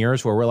been some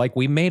years where we're like,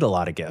 we made a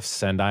lot of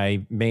gifts and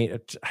I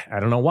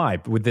don't know why,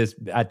 but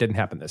that didn't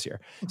happen this year.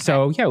 Okay.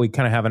 So yeah, we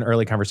kind of have an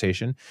early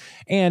conversation.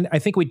 And I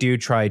think we do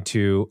try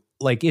to,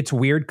 like, it's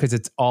weird because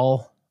it's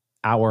all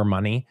our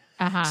money.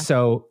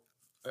 So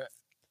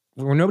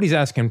nobody's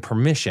asking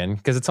permission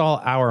because it's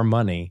all our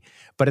money.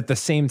 But at the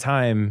same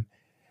time,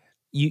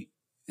 you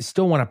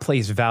still want to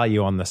place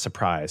value on the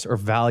surprise or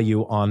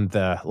value on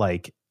the,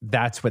 like,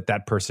 that's what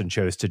that person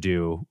chose to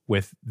do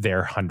with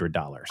their $100,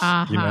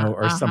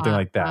 or something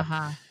like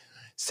that.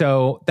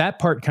 So that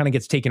part kind of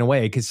gets taken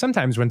away because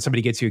sometimes when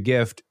somebody gets you a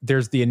gift,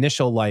 there's the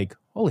initial like,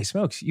 holy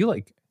smokes, you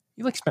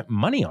spent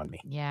money on me.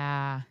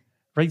 Yeah.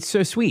 Right.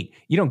 So sweet.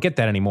 You don't get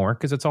that anymore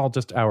because it's all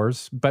just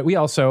ours. But we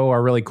also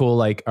are really cool.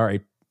 Like, all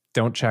right,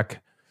 don't check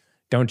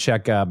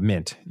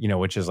Mint,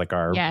 which is like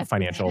our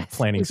financial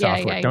planning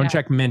software. Don't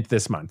check Mint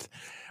this month.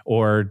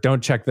 Or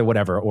don't check the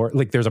whatever, or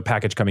like there's a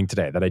package coming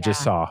today that I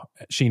just saw.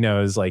 She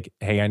knows, like,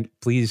 hey, and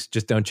please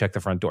just don't check the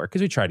front door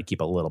because we try to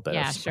keep a little bit.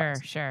 Yeah,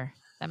 of sure.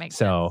 That makes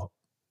sense.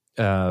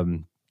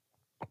 So,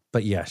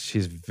 but yeah,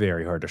 she's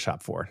very hard to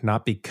shop for.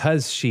 Not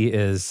because she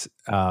is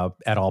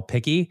at all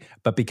picky,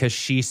 but because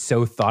she's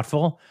so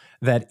thoughtful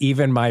that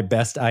even my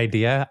best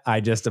idea,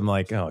 I just am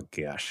like, oh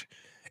gosh,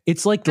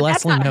 it's like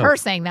Leslie. That's not her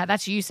saying that.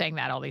 That's you saying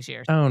that all these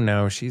years. Oh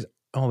no, she's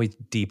always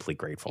deeply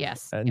grateful.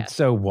 Yes, and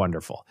so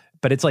wonderful.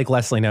 But it's like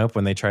Leslie Knope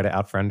when they try to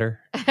outfriend her.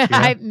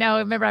 I know.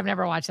 Remember, I've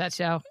never watched that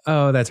show.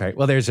 Oh, that's right.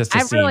 Well, there's just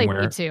a scene where...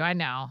 I need to. I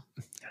know.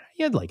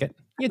 You'd like it.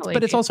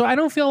 But it's also, I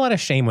don't feel a lot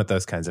of shame with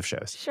those kinds of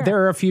shows. Sure.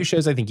 There are a few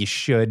shows I think you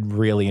should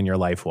really in your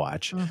life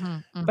watch.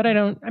 But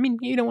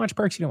you don't watch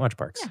Parks, you don't watch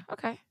Parks. Yeah,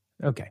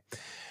 okay.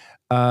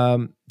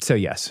 So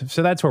yes.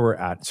 So that's where we're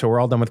at. So we're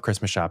all done with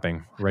Christmas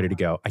shopping, ready to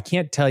go. I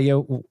can't tell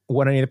you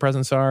what any of the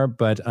presents are,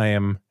 but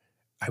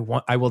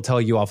I will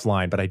tell you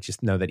offline, but I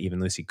just know that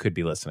even Lucy could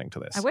be listening to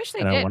this. I wish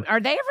they did.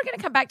 Are they ever going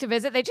to come back to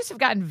visit? They just have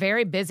gotten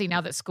very busy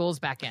now that school's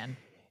back in.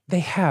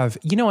 They have.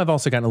 I've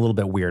also gotten a little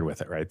bit weird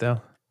with it, right,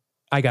 though?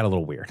 I got a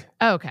little weird.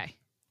 Oh, okay.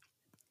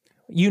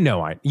 You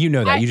know that.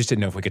 You just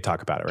didn't know if we could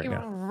talk about it right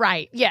now.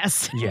 Right.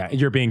 Yes. Yeah,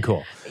 you're being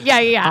cool. Yeah.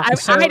 I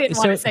didn't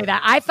want to say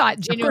that. I thought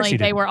genuinely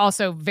they were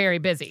also very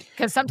busy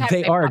because sometimes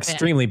they are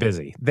extremely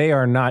busy. They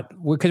are not,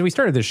 because we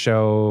started this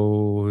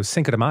show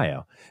Cinco de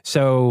Mayo.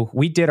 So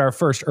we did our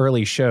first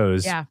early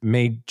shows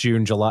May,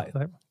 June, July.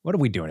 What are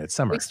we doing? It's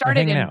summer. We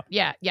started out.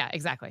 Yeah,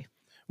 exactly.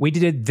 We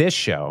did this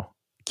show,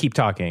 Keep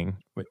Talking,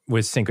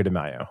 was Cinco de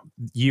Mayo.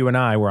 You and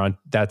I were on,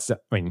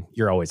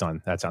 you're always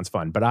on That Sounds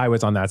Fun, but I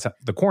was on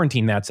the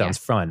quarantine That Sounds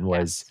Fun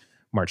was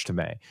March to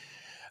May.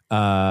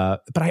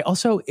 But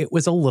it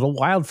was a little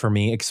wild for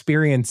me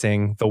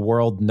experiencing the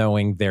world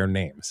knowing their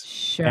names.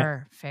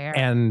 Sure, fair.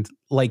 And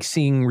like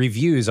seeing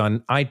reviews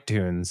on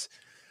iTunes,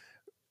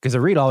 because I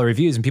read all the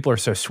reviews and people are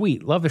so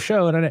sweet, love the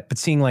show, but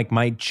seeing like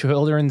my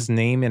children's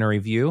name in a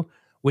review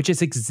which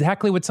is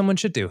exactly what someone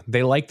should do.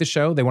 They like the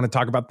show. They want to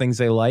talk about things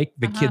they like.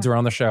 The kids are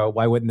on the show.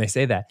 Why wouldn't they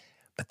say that?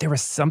 But there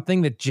was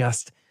something that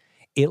just,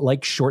 it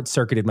like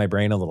short-circuited my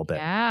brain a little bit.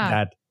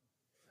 Yeah.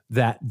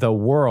 That the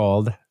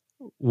world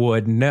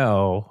would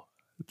know.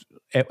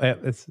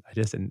 I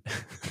just didn't.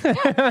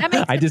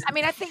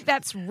 I think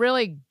that's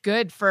really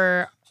good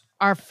for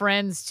our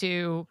friends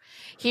to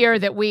hear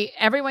that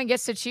everyone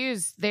gets to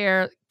choose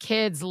their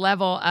kids'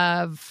 level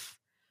of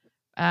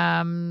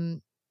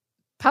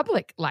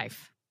public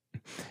life.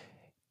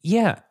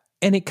 Yeah.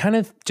 And it kind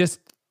of just,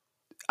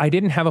 I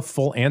didn't have a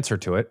full answer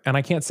to it. And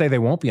I can't say they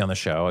won't be on the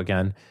show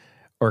again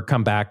or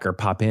come back or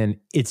pop in.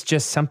 It's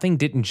just something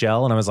didn't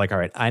gel. And I was like, all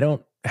right, I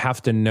don't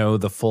have to know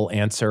the full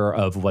answer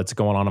of what's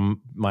going on in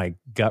my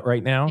gut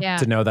right now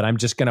to know that I'm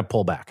just going to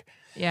pull back.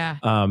 Yeah.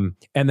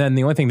 And then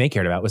the only thing they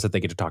cared about was that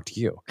they get to talk to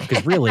you,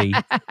 because really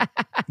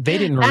they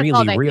didn't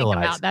really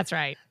realize. That's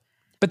right.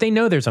 But they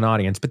know there's an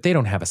audience, but they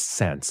don't have a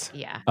sense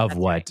of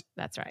what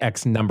that's right.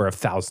 X number of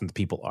thousands of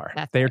people are.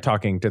 They're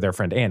talking to their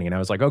friend Annie. And I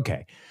was like,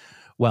 okay,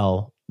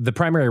 well, the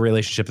primary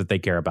relationship that they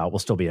care about will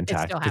still be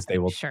intact, because they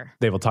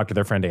will talk to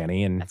their friend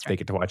Annie, and they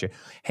get to watch it.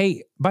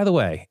 Hey, by the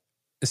way,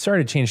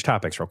 sorry to change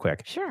topics real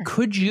quick. Sure.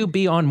 Could you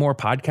be on more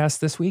podcasts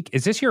this week?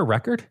 Is this your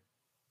record?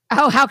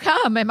 Oh, how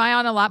come? Am I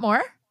on a lot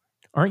more?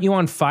 Aren't you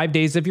on 5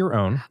 days of your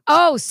own?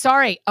 Oh,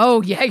 sorry.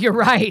 Oh, yeah, you're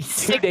right.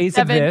 2 days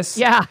of this.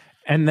 Yeah.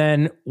 And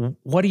then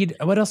what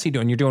else are you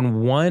doing? You're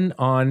doing one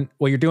on,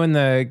 you're doing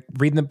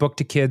reading the book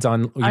to kids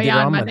on,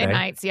 on Monday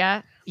nights.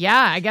 Yeah.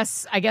 Yeah. I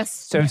guess.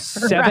 So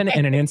 7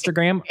 and an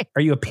Instagram.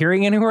 Are you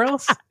appearing anywhere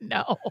else?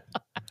 No.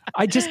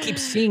 I just keep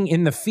seeing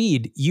in the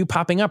feed you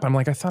popping up. I'm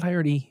like, I thought I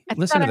already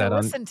listened to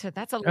that.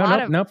 That's a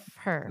lot of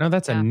her. No,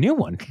 that's a new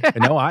one.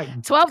 No,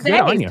 12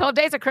 days. 12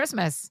 days of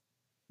Christmas.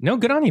 No,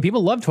 good on you.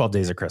 People love 12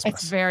 Days of Christmas.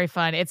 It's very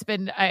fun. It's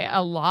been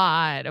a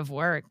lot of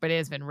work, but it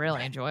has been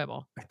really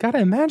enjoyable. I gotta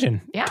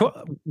imagine. Yeah.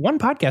 One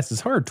podcast is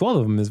hard. 12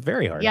 of them is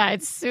very hard. Yeah,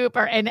 it's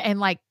super.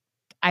 And like,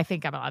 I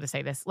think I'm allowed to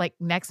say this. Like,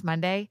 next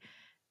Monday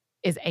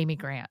is Amy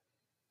Grant.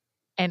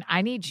 And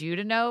I need you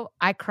to know,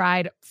 I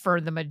cried for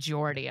the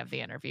majority of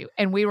the interview,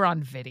 and we were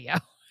on video.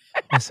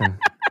 Listen,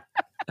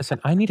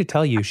 I need to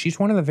tell you, she's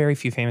one of the very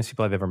few famous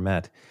people I've ever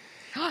met.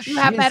 You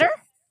have met her?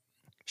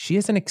 She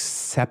is an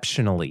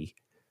exceptionally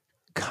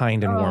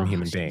kind and warm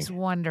human being. She's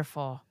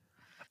wonderful.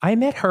 I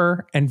met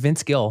her and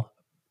Vince Gill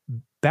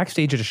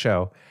backstage at a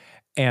show,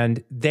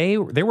 and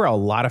there were a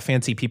lot of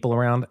fancy people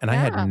around, and I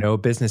had no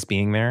business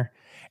being there.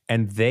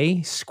 And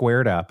they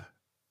squared up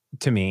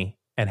to me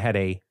and had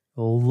a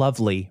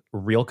lovely,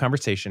 real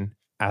conversation,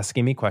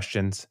 asking me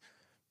questions.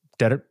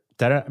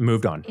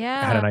 Moved on.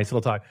 Yeah. Had a nice little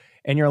talk.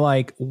 And you're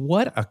like,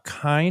 what a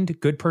kind,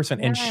 good person.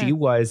 Yeah. And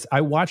I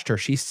watched her.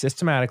 She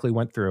systematically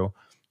went through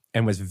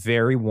and was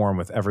very warm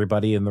with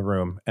everybody in the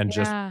room, and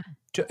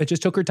it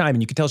just took her time,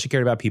 and you could tell she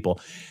cared about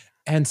people.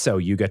 And so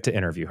you get to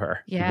interview her.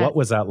 Yeah. What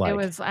was that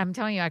like? I'm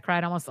telling you, I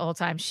cried almost the whole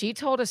time. She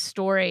told a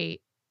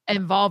story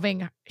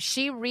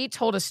she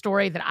retold a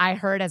story that I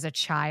heard as a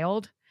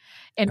child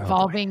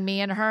involving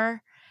me and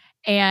her.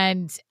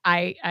 And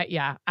I'm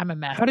a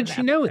mess. How did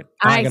she know it?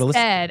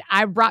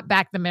 I brought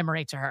back the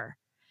memory to her.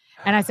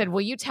 And I said, will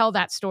you tell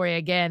that story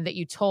again that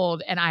you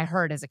told and I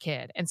heard as a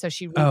kid? And so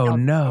she retold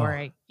the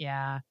story.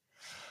 Yeah.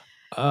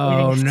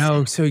 Oh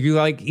no. So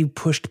you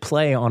pushed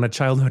play on a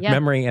childhood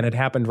memory, and it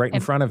happened right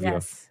in front of you.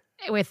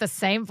 With the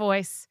same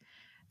voice,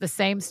 the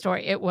same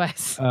story. It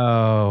was.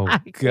 Oh,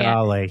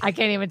 golly. I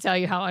can't even tell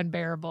you how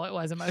unbearable it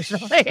was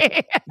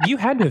emotionally. You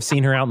had to have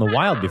seen her out in the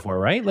wild before,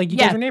 right? Like, you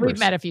guys are neighbors. We've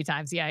met a few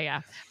times.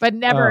 Yeah. But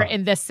never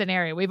in this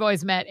scenario. We've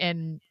always met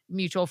in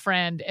mutual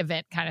friend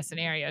event kind of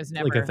scenarios.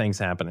 Never. Really good things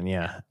happening.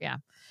 Yeah. Yeah.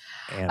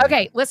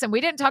 Okay, listen, we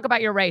didn't talk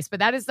about your race, but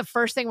that is the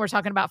first thing we're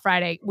talking about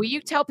Friday. Will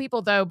you tell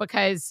people, though,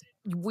 because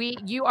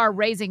you are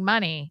raising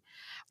money,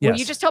 will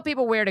you just tell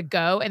people where to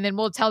go, and then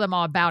we'll tell them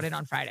all about it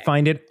on Friday?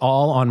 Find it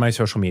all on my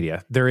social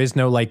media. There is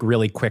no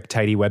really quick,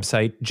 tidy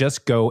website.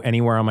 Just go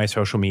anywhere on my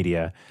social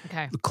media.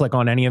 Okay. Click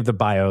on any of the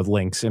bio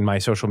links in my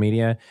social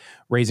media.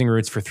 Raising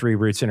Roots for 3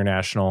 Roots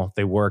International.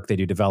 They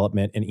do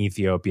development in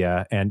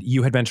Ethiopia. And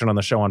you had mentioned on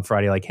the show on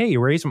Friday, like, hey,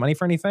 you raising money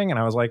for anything? And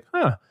I was like,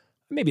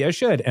 maybe I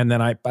should. And then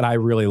but I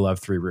really love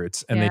 3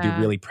 Roots, and they do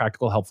really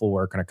practical, helpful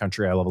work in a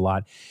country I love a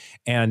lot.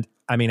 And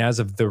I mean, as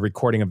of the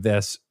recording of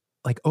this,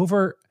 I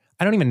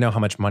don't even know how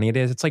much money it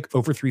is. It's like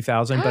over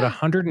 3,000, but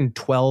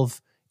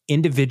 112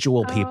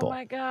 individual people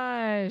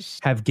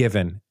have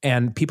given,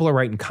 and people are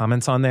writing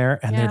comments on there,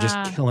 and they're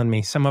just killing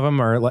me. Some of them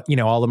are,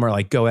 all of them are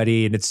like, go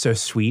Eddie. And it's so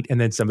sweet. And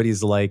then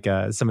somebody's like,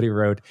 somebody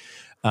wrote,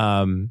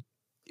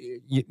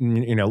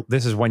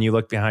 this is when you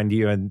look behind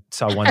you and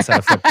saw one set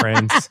of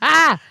footprints.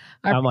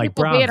 I'm like,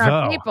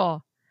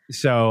 bravo.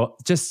 So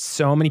just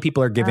so many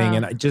people are giving.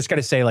 And I just got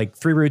to say,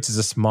 3 Roots is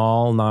a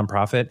small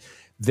nonprofit.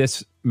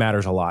 This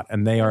matters a lot,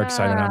 and they are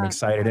excited. I'm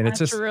excited. And it's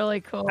just really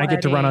cool. I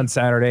get to run on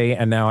Saturday,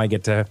 and now I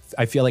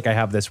feel like I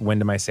have this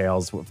wind in my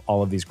sails with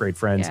all of these great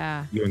friends,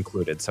 you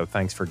included. So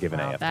thanks for giving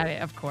it.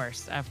 Of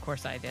course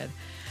I did.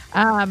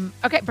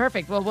 Okay,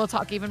 perfect. Well, we'll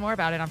talk even more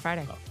about it on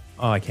Friday.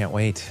 Oh, I can't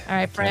wait. All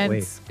right,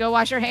 friends, go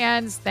wash your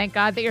hands. Thank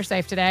God that you're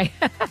safe today.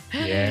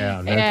 Yeah,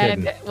 no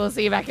and kidding. We'll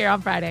see you back here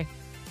on Friday.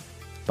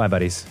 Bye,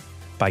 buddies.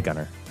 Bye,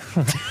 Gunner.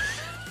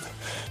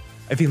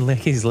 I feel like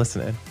he's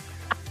listening.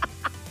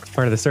 It's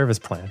part of the service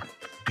plan.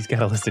 He's got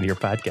to listen to your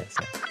podcast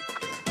now.